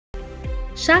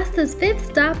Shaesta's fifth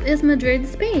stop is Madrid,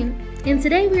 Spain, and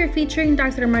today we are featuring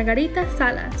Dr. Margarita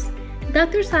Salas.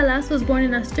 Dr. Salas was born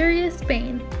in Asturias,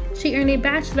 Spain. She earned a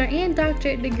bachelor and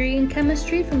doctorate degree in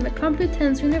chemistry from the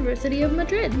Complutense University of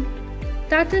Madrid.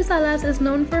 Dr. Salas is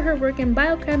known for her work in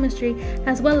biochemistry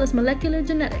as well as molecular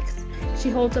genetics. She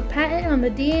holds a patent on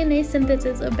the DNA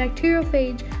synthesis of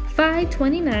bacteriophage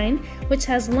Phi-29, which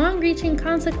has long-reaching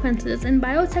consequences in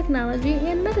biotechnology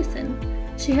and medicine.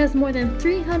 She has more than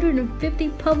 350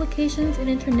 publications in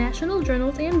international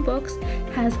journals and books,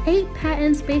 has 8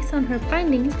 patents based on her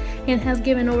findings, and has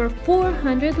given over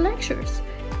 400 lectures.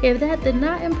 If that did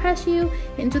not impress you,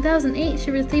 in 2008 she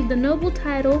received the noble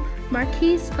title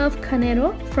Marquise of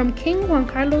Canero from King Juan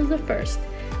Carlos I.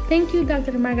 Thank you,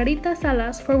 Dr. Margarita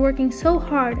Salas, for working so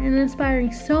hard and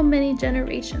inspiring so many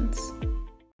generations.